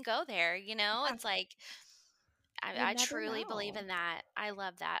you didn't go there? Yeah. It's like You I never truly believe know. in that. I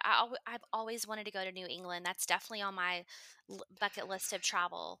love that. I've always wanted to go to New England. That's definitely on my bucket list of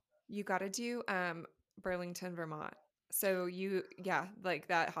travel. You got to do Burlington, Vermont. So like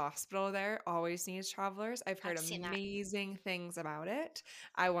that hospital there always needs travelers. I've heard I've seen that. amazing things about it.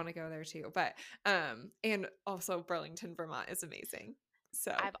 I want to go there too. But and also Burlington, Vermont is amazing.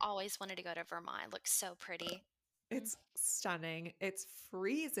 So I've always wanted to go to Vermont. It looks so pretty. it's stunning. It's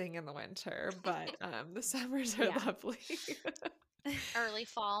freezing in the winter, but the summers are Yeah. lovely. Early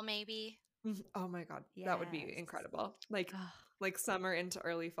fall, maybe. Oh my God, that would be Yes. incredible. Oh, Like summer into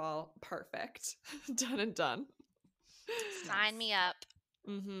early fall, perfect. Done and done. Sign yes. me up.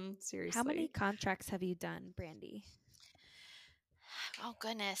 How many Seriously. contracts have you done, Brandy? Oh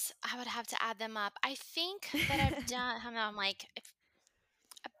goodness, I would have to add them up. I think that I've done. I'm like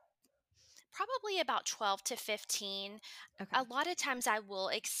probably about 12 to 15. Okay. A lot of times I will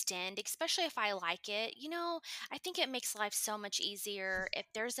extend, especially if I like it. I think it makes life so much easier if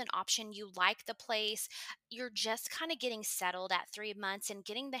there's an option you like the place. You're just kind of getting settled at 3 months and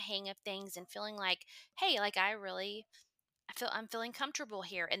getting the hang of things and feeling like, hey, like I'm feeling comfortable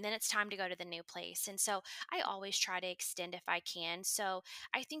here, and then it's time to go to the new place. And so I always try to extend if I can. So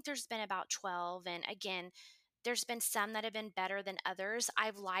I think there's been about 12, and again, there's been some that have been better than others.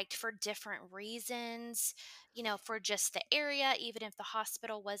 I've liked for different reasons, for just the area, even if the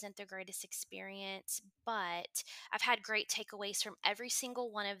hospital wasn't the greatest experience. But I've had great takeaways from every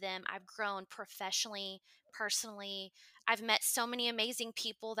single one of them. I've grown professionally, personally. I've met so many amazing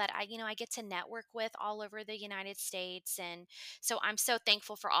people that I get to network with all over the United States. And so I'm so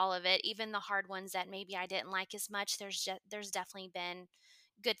thankful for all of it, even the hard ones that maybe I didn't like as much. There's definitely been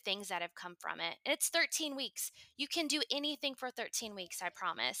good things that have come from it. And it's 13 weeks. You can do anything for 13 weeks, I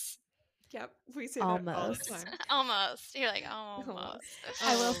promise. Yep, we say that all the Almost. time. Almost. You're like, almost. Almost.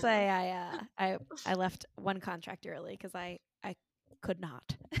 I will say I left one contract early because I could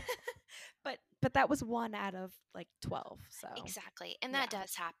not. but that was one out of like 12. So Exactly. And yeah, that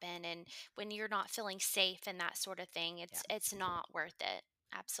does happen. And when you're not feeling safe and that sort of thing, yeah, it's not worth it.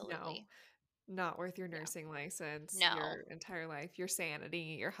 No, Absolutely. not worth your Yeah. nursing license, No. your entire life, your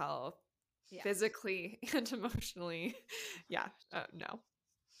sanity, your health, yeah. physically and emotionally. Oh my Yeah, no,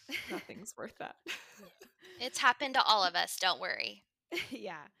 nothing's worth that. Yeah. It's happened to all of us. Don't worry. gosh.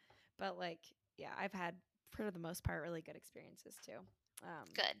 Yeah, but like yeah, I've had for the most part really good experiences too.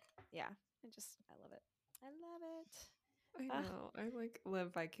 Good. Yeah, I love it. I love it. I Ah, know. I like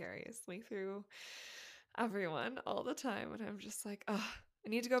live vicariously through everyone all the time. And I'm just like, oh, I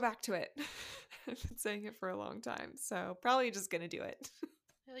need to go back to it. I've been saying it for a long time. So probably just going to do it.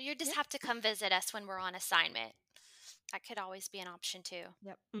 Well, you just yep, have to come visit us when we're on assignment. That could always be an option too.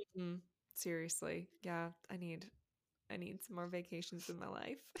 yep. hmm Seriously. Yeah. I need some more vacations in my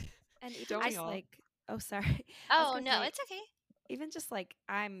life. And even Don't I we just all? like, oh, sorry, I was Oh gonna no, say it's okay. even just like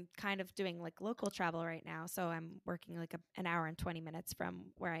I'm kind of doing like local travel right now. So I'm working like an hour and 20 minutes from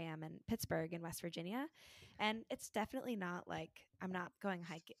where I am in Pittsburgh in West Virginia. And it's definitely not like I'm not going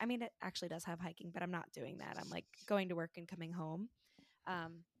hiking. I mean, it actually does have hiking, but I'm not doing that. I'm like going to work and coming home.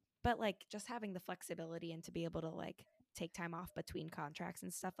 Um, but like just having the flexibility and to be able to like take time off between contracts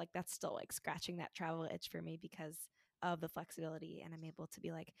and stuff like that's still like scratching that travel itch for me because of the flexibility and I'm able to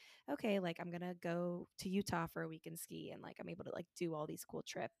be like okay like I'm gonna go to Utah for a week and ski and like I'm able to like do all these cool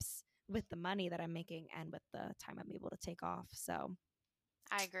trips with the money that I'm making and with the time I'm able to take off so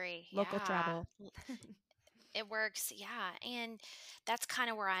I agree. local Yeah. travel. It works. Yeah. And that's kind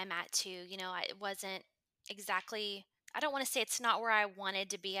of where I'm at too. It wasn't exactly, I don't want to say it's not where I wanted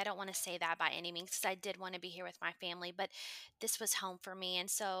to be. I don't want to say that by any means because I did want to be here with my family, but this was home for me. And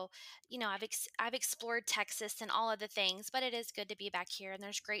so, I've explored Texas and all of the things, but it is good to be back here and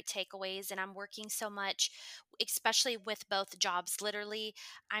there's great takeaways. And I'm working so much, especially with both jobs. Literally,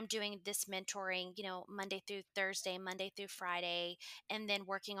 I'm doing this mentoring, Monday through Thursday, Monday through Friday, and then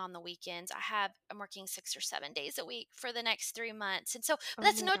working on the weekends. I'm working 6 or 7 days a week for the next 3 months. And so, but Oh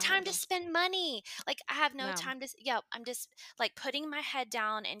that's my no time to God. spend money. Like I have no No. time to, yeah, I'm just like putting my head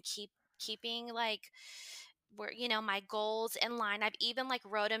down and keeping like where, my goals in line. I've even like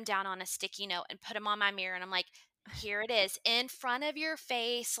wrote them down on a sticky note and put them on my mirror. And I'm like, here it is in front of your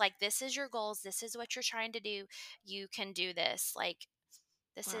face. Like, this is your goals. This is what you're trying to do. You can do this. Like,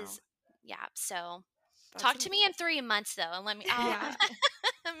 this Wow. is, yeah. So, That's talk an to me in 3 months though, and I'll yeah.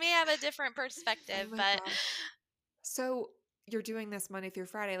 let me have a different Oh perspective. my But gosh. So you're doing this Monday through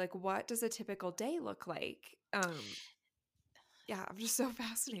Friday. Like what does a typical day look like? Yeah, I'm just so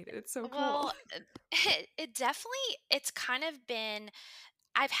fascinated. It's so cool. well, it definitely it's kind of been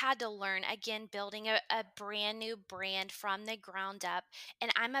I've had to learn again building a brand new brand from the ground up,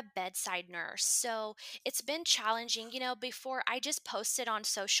 and I'm a bedside nurse. So it's been challenging. Before I just posted on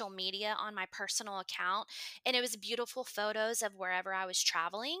social media on my personal account, and it was beautiful photos of wherever I was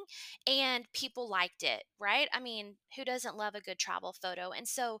traveling, and people liked it, right? I mean, who doesn't love a good travel photo? And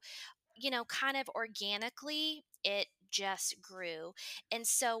so kind of organically, it just grew. And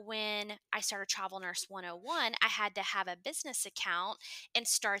so when I started Travel Nurse 101, I had to have a business account and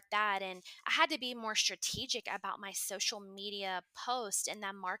start that. And I had to be more strategic about my social media post and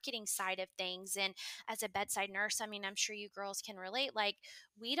the marketing side of things. And as a bedside nurse, I mean, I'm sure you girls can relate. Like,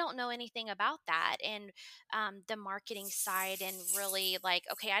 we don't know anything about that. And the marketing side, and really like,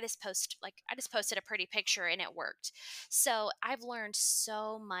 okay, I just posted a pretty picture and it worked. So I've learned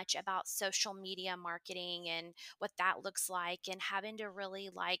so much about social media marketing and what that looks like, and having to really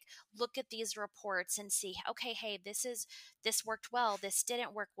like look at these reports and see, okay, hey, this worked well, this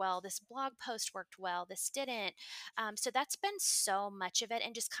didn't work well, this blog post worked well, this didn't. So that's been so much of it,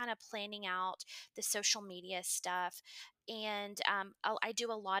 and just kind of planning out the social media stuff. And I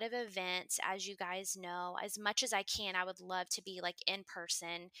do a lot of events, as you guys know. As much as I can, I would love to be like in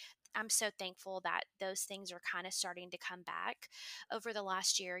person. I'm so thankful that those things are kind of starting to come back over the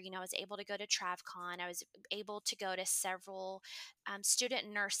last year. I was able to go to TravCon. I was able to go to several student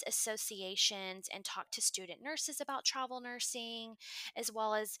nurse associations and talk to student nurses about travel nursing, as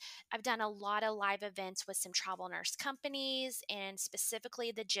well as I've done a lot of live events with some travel nurse companies, and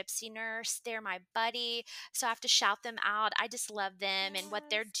specifically the Gypsy Nurse. They're my buddy, so I have to shout them out. I just love them and what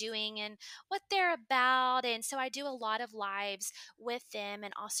they're Yes. doing and what they're about. And so I do a lot of lives with them,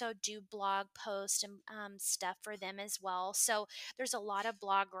 and also do blog posts and stuff for them as well. So there's a lot of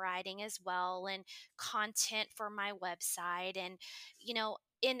blog writing as well, and content for my website. And,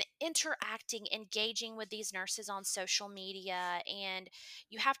 in interacting, engaging with these nurses on social media, and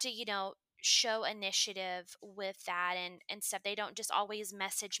you have to, show initiative with that, and stuff. They don't just always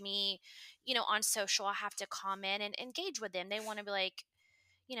message me, on social. I have to comment and engage with them. They want to be like,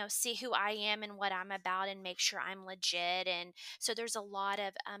 see who I am and what I'm about, and make sure I'm legit. And so there's a lot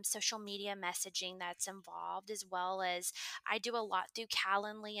of social media messaging that's involved, as well as I do a lot through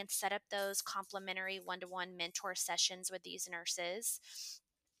Calendly and set up those complimentary one-to-one mentor sessions with these nurses.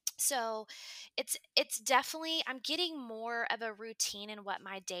 So it's definitely, I'm getting more of a routine in what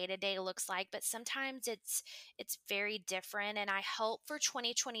my day to day looks like, but sometimes it's very different. And I hope for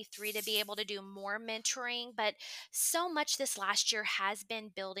 2023 to be able to do more mentoring. But so much this last year has been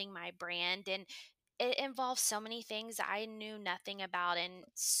building my brand, and it involves so many things I knew nothing about, and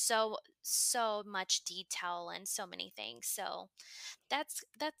so much detail and so many things. So that's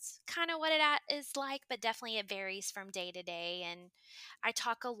kind of what is like, but definitely it varies from day to day. And I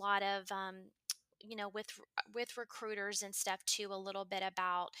talk a lot of with recruiters and stuff too, a little bit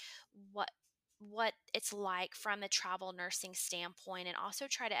about what it's like from a travel nursing standpoint, and also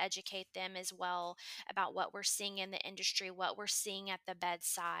try to educate them as well about what we're seeing in the industry, what we're seeing at the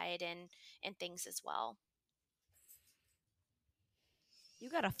bedside, and things as well. You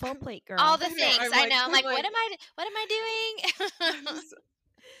got a full plate, All girl. the I know. things, I'm I like, know. I'm I'm like, like, what am I I'm doing? just,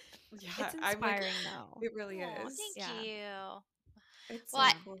 yeah, It's I'm like, inspiring though. it really Oh, is. thank Yeah. you. It's Well, so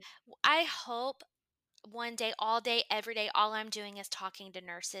Yeah. cool. I hope one day, all day, every day, all I'm doing is talking to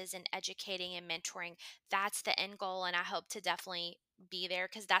nurses and educating and mentoring. That's the end goal. And I hope to definitely be there,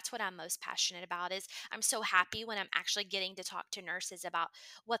 because that's what I'm most passionate about. Is I'm so happy when I'm actually getting to talk to nurses about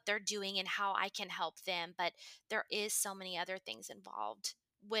what they're doing and how I can help them. But there is so many other things involved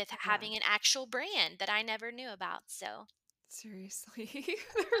with Yeah. having an actual brand that I never knew about. So Seriously,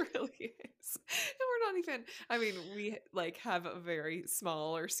 there really is. And we're not even, I mean, we like have a very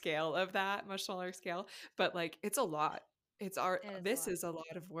smaller scale of that, much smaller scale, but like it's a lot. It is a This lot. is a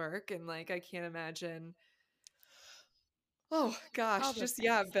lot of work. And like, I can't imagine, oh All gosh, those just,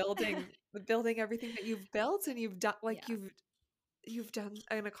 yeah, things. building everything that you've built, and you've done, like, Yeah. you've done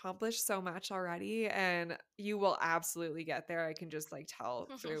and accomplished so much already, and you will absolutely get there. I can just like tell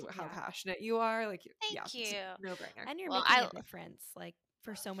through how Yeah. passionate you are. Like, yeah, thank it's a you. no brainer. And you're Well, making a difference like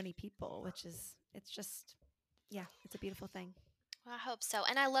for so many people, which is it's just yeah, it's a beautiful thing. I hope so.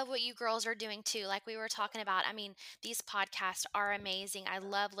 And I love what you girls are doing too. Like we were talking about, I mean, these podcasts are amazing. I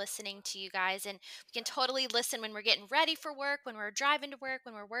love listening to you guys, and we can totally listen when we're getting ready for work, when we're driving to work,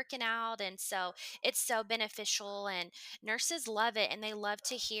 when we're working out. And so it's so beneficial, and nurses love it, and they love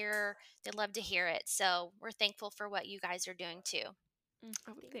to hear it. So we're thankful for what you guys are doing too.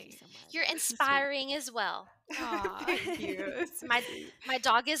 Oh, Thank you so much. You're inspiring as well. Aw, thank you. It's so sweet. My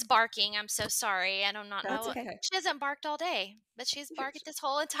dog is barking. I'm so sorry. I do not That's know. okay. She hasn't barked all day, but she's barked this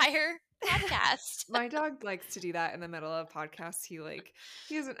whole entire podcast. My dog likes to do that in the middle of podcasts. He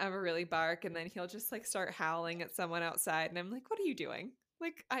doesn't ever really bark, and then he'll just like start howling at someone outside, and I'm like, "What are you doing?"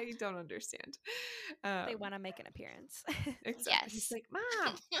 Like, I don't understand. They want to make an appearance. Exactly. He's Yes. like,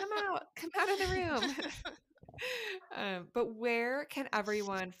 "Mom, come out of the room." But where can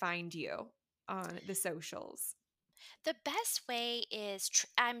everyone find you on the socials? The best way is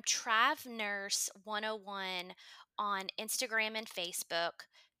I'm Trav Nurse 101 on Instagram and Facebook.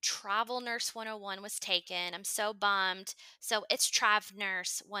 Travel Nurse 101 was taken. I'm so bummed. So it's Trav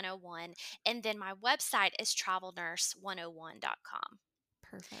Nurse 101. And then my website is travelnurse101.com.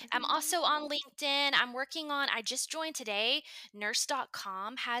 Perfect. I'm also on LinkedIn. I just joined today.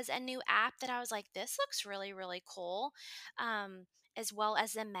 Nurse.com has a new app that I was like, this looks really, really cool. As well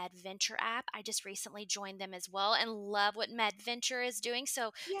as the MedVenture app. I just recently joined them as well and love what MedVenture is doing.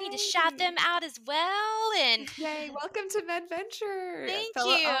 So I need to shout Yay! them out as well. And Yay! Welcome to MedVenture, thank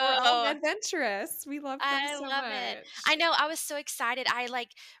fellow RL you. Medventurists. We love them I so love it. much. I know. I was so excited. I like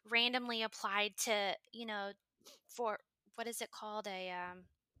randomly applied to, for what is it called?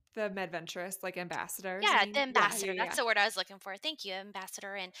 The Medventurists, like ambassadors, you Yeah, the mean? Yeah, ambassador. yeah, That's yeah. the word I was looking for. Thank you,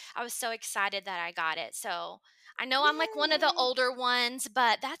 ambassador. And I was so excited that I got it. So I know I'm like one of the Yay! older ones,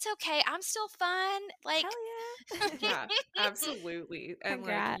 but that's okay. I'm still fun. Like, Hell yeah. Yeah, absolutely. And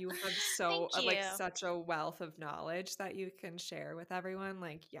like Congrats. you have thank like you. such a wealth of knowledge that you can share with everyone.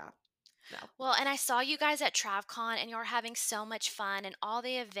 Like, yeah, no. Well, and I saw you guys at TravCon and you're having so much fun and all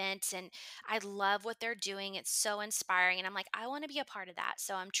the events, and I love what they're doing. It's so inspiring. And I'm like, I want to be a part of that.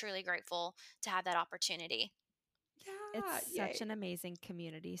 So I'm truly grateful to have that opportunity. It's Yeah, such yay. an amazing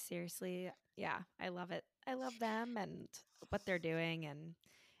community, seriously. Yeah, I love it. I love them and what they're doing, and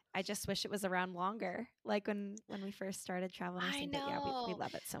I just wish it was around longer. Like when we first started travel I nursing, but yeah, we know.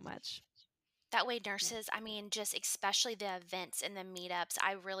 love it so much. That way, Yeah. nurses, I mean, just especially the events and the meetups,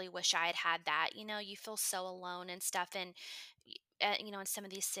 I really wish I had had that. You feel so alone and stuff, and, in some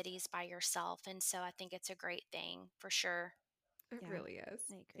of these cities by yourself. And so I think it's a great thing for sure. It Yeah, really is.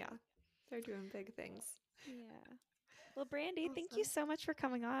 I Yeah. agree. They're doing big things. Yeah. Well, Brandy, thank you Awesome. so much for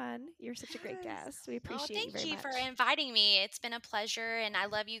coming on. You're such a great Yes. guest. We Oh, appreciate you thank very you for much. inviting me. It's been a pleasure, and I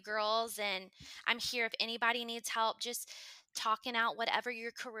love you girls. And I'm here if anybody needs help, just talking out whatever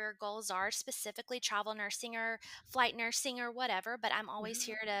your career goals are, specifically travel nursing or flight nursing or whatever. But I'm always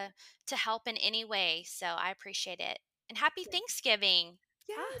Yeah. here to help in any way. So I appreciate it. And happy Yeah. Thanksgiving.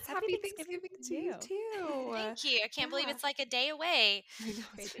 Yes. Happy Happy Thanksgiving Thanksgiving to to you you. too. Thank you. I can't believe Yeah. it's like a day away. I know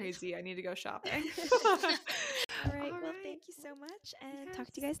it's Crazy. crazy. I need to go shopping. All right. All Well, right. thank you so much and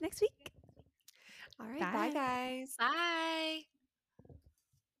talk to you Yes. guys next week. All right. Bye, Bye. guys. Bye.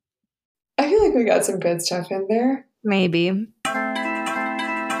 I feel like we got some good stuff in there. Maybe.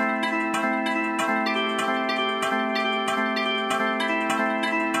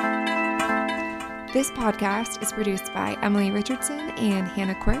 This podcast is produced by Emily Richardson and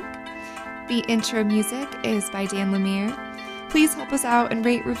Hannah Quirk. The intro music is by Dan Lemire. Please help us out and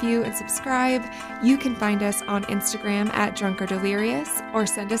rate, review, and subscribe. You can find us on Instagram at drunkorddelirious or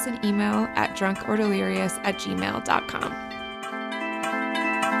send us an email at drunkorddelirious@gmail.com.